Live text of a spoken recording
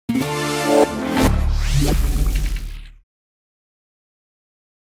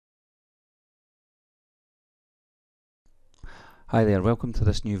Hi there, welcome to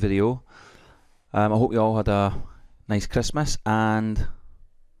this new video. I hope you all had a nice Christmas, and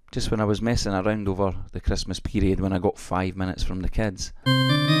just when I was messing around over the Christmas period when I got 5 minutes from the kids,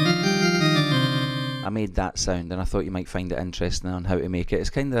 I made that sound, and I thought you might find it interesting on how to make it. It's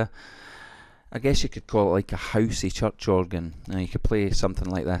kind of, I guess you could call it like a housey church organ. Now you could play something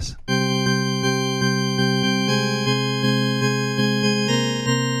like this.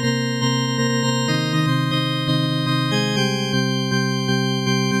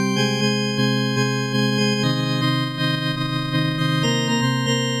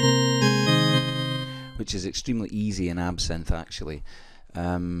 Which is extremely easy in Absynth actually,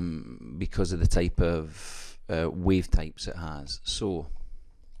 because of the type of wave types it has. So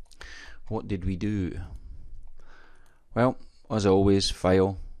what did we do? Well, as always,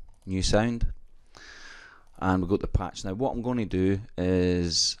 file, new sound, and we've got the patch. Now what I'm going to do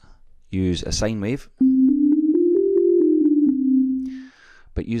is use a sine wave,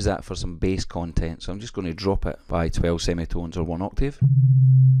 but use that for some bass content. So I'm just going to drop it by 12 semitones or 1 octave.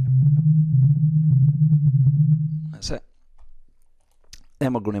 That's it.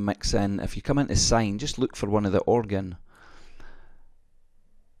 Then we're going to mix in, if you come into sine, just look for one of the organ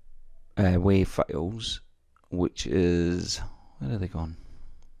wave files, which is, where are they gone?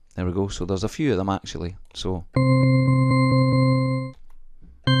 There we go. So there's a few of them actually. So I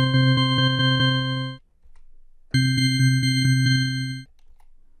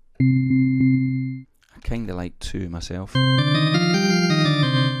kind of like 2 myself.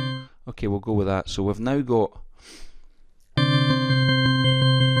 Okay, we'll go with that. So we've now got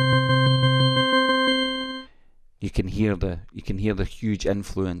you can hear the huge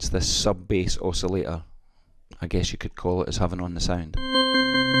influence this sub bass oscillator, I guess you could call it, is having on the sound.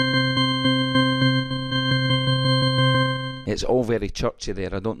 It's all very churchy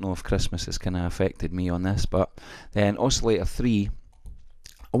there. I don't know if Christmas has kind of affected me on this, but then oscillator 3,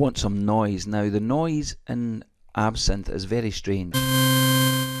 I want some noise. Now the noise in Absynth is very strange.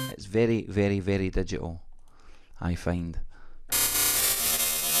 It's very, very, very digital, I find.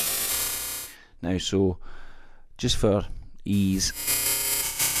 Now, so just for ease,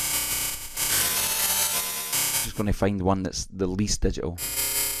 just going to find one that's the least digital.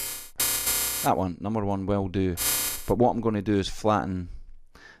 That one, number 1, will do. But what I'm going to do is flatten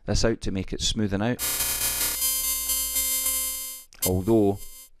this out to make it smoothing out. Although,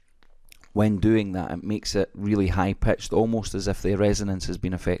 when doing that, it makes it really high pitched, almost as if the resonance has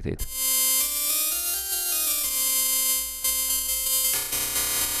been affected.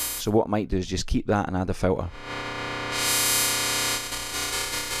 So what I might do is just keep that and add a filter.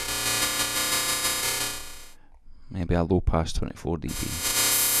 Maybe a low pass 24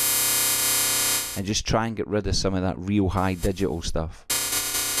 dB. And just try and get rid of some of that real high digital stuff.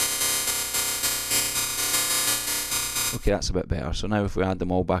 Okay, that's a bit better. So now if we add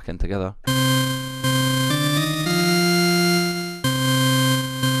them all back in together.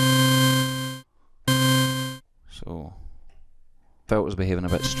 So filter's behaving a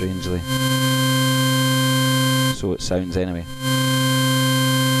bit strangely. So it sounds anyway.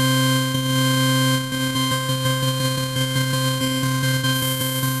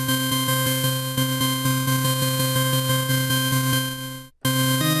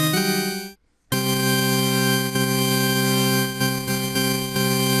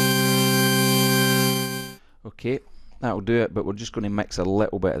 Okay, that'll do it, but we're just going to mix a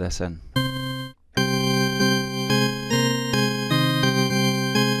little bit of this in.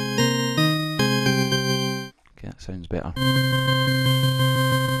 Okay, that sounds better.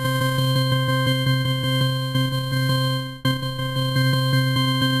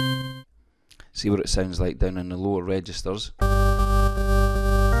 See what it sounds like down in the lower registers.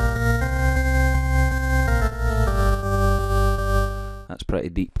 That's pretty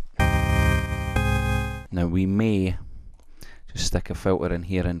deep. Now we may just stick a filter in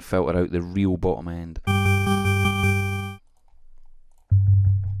here and filter out the real bottom end.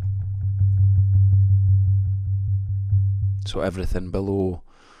 So everything below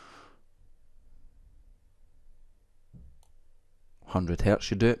 100 Hz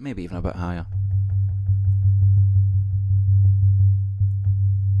should do it, maybe even a bit higher.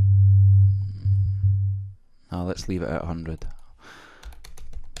 Now let's leave it at 100.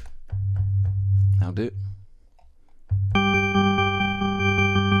 That'll do.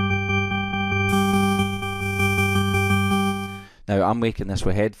 Now I'm making this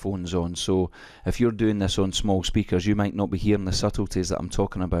with headphones on, so if you're doing this on small speakers you might not be hearing the subtleties that I'm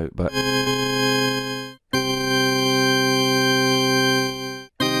talking about, but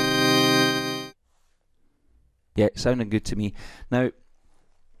yeah, it sounded good to me. Now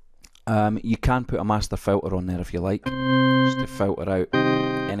You can put a master filter on there if you like, just to filter out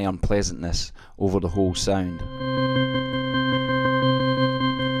any unpleasantness over the whole sound.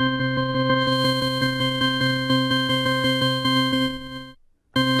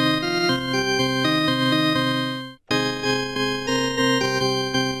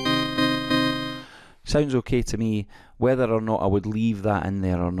 Sounds okay to me. Whether or not I would leave that in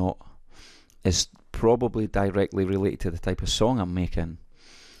there or not is probably directly related to the type of song I'm making.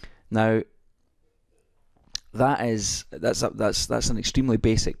 Now, that's an extremely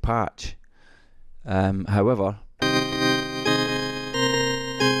basic patch. However,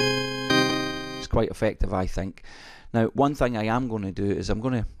 it's quite effective, I think. Now, one thing I am going to do is I'm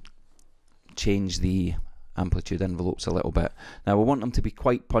going to change the amplitude envelopes a little bit. Now, I want them to be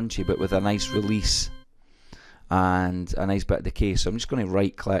quite punchy, but with a nice release and a nice bit of decay. So I'm just going to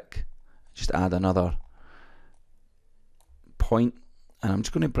right click, just add another point, and I'm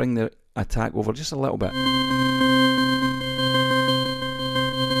just going to bring the attack over just a little bit.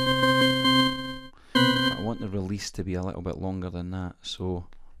 I want the release to be a little bit longer than that, so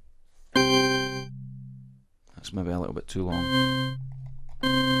that's maybe a little bit too long.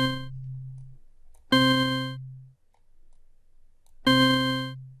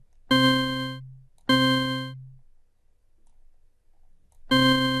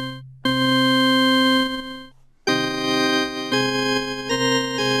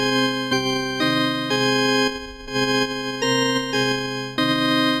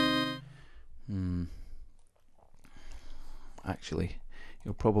 Actually,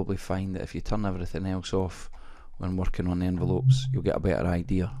 you'll probably find that if you turn everything else off when working on the envelopes, you'll get a better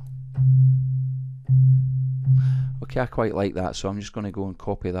idea. Okay, I quite like that, so I'm just going to go and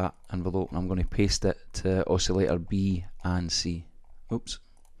copy that envelope and I'm going to paste it to oscillator B and C. Oops.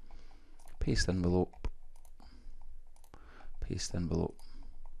 Paste envelope. Paste envelope.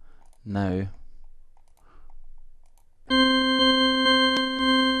 Now,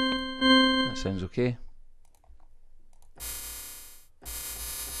 that sounds okay.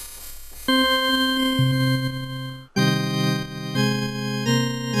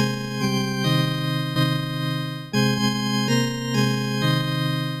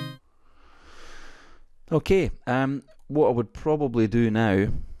 Okay, what I would probably do now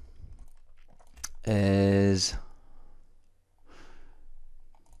is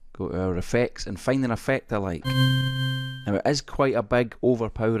go to our effects and find an effect I like. Now it is quite a big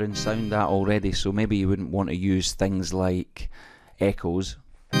overpowering sound that already, so maybe you wouldn't want to use things like echoes,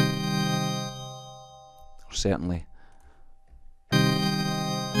 or certainly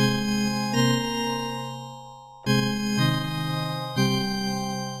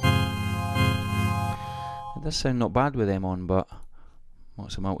it does sound not bad with them on, but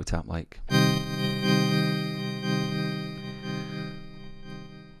what's a multi-tap like?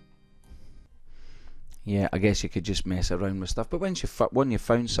 Yeah, I guess you could just mess around with stuff, but when you've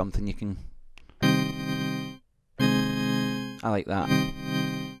found something, you can. I like that.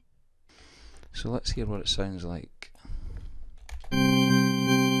 So let's hear what it sounds like.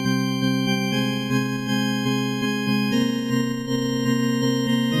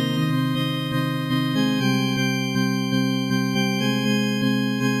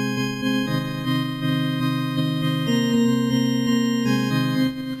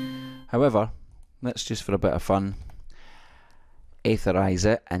 However, let's just for a bit of fun etherize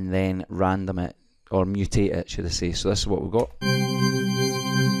it and then random it, or mutate it should I say. So this is what we've got.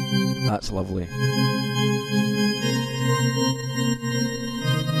 That's lovely.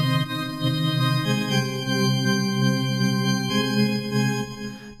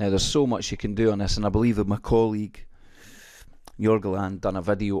 Now there's so much you can do on this, and I believe that my colleague Jorgeland done a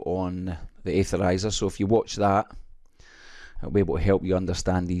video on the etherizer, so if you watch that, it'll be able to help you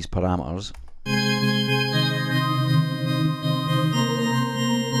understand these parameters.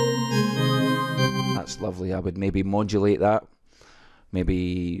 That's lovely. I would maybe modulate that,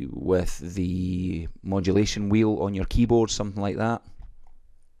 maybe with the modulation wheel on your keyboard, something like that.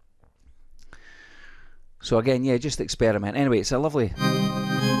 So again, yeah, just experiment. Anyway, it's a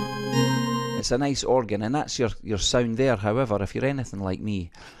nice organ, and that's your sound there. However, if you're anything like me,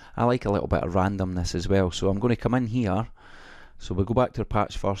 I like a little bit of randomness as well. So I'm going to come in here. So we'll go back to our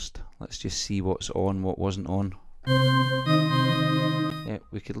patch first. Let's just see what's on, what wasn't on. Yeah,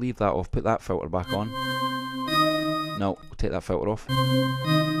 we could leave that off, put that filter back on. No, we'll take that filter off.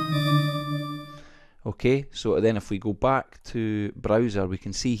 Okay, so then if we go back to browser, we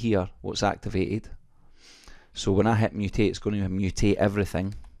can see here what's activated. So when I hit mutate, it's going to mutate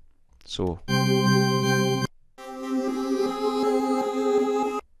everything. So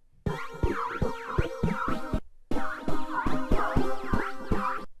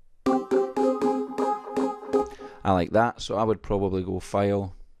I like that, so I would probably go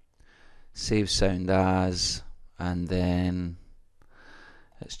File, Save Sound As, and then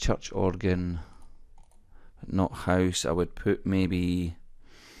it's church organ, not house. I would put maybe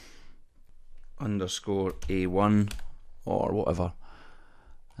underscore A1 or whatever,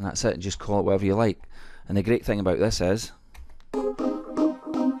 and that's it. Just call it whatever you like. And the great thing about this is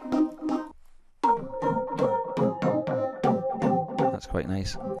that's quite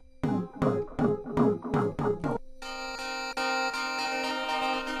nice.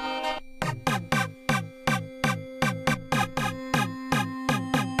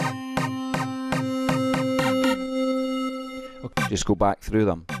 Okay, just go back through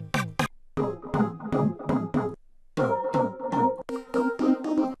them.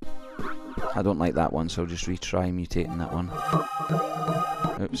 I don't like that one, so I'll just retry mutating that one.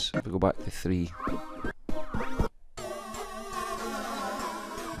 Oops, if we go back to 3.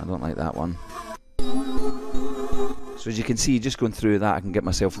 I don't like that one. So as you can see, just going through that, I can get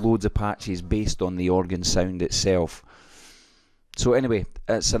myself loads of patches based on the organ sound itself. So anyway,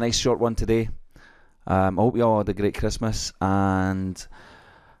 it's a nice short one today. I hope you all had a great Christmas, and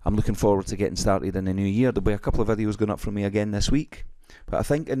I'm looking forward to getting started in the new year. There'll be a couple of videos going up from me again this week. But I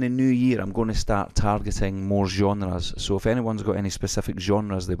think in the new year I'm going to start targeting more genres. So if anyone's got any specific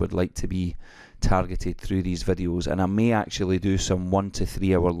genres they would like to be targeted through these videos, and I may actually do some 1 to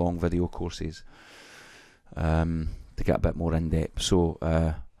 3 hour long video courses to get a bit more in depth. So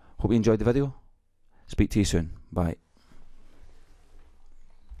hope you enjoyed the video. Speak to you soon. Bye.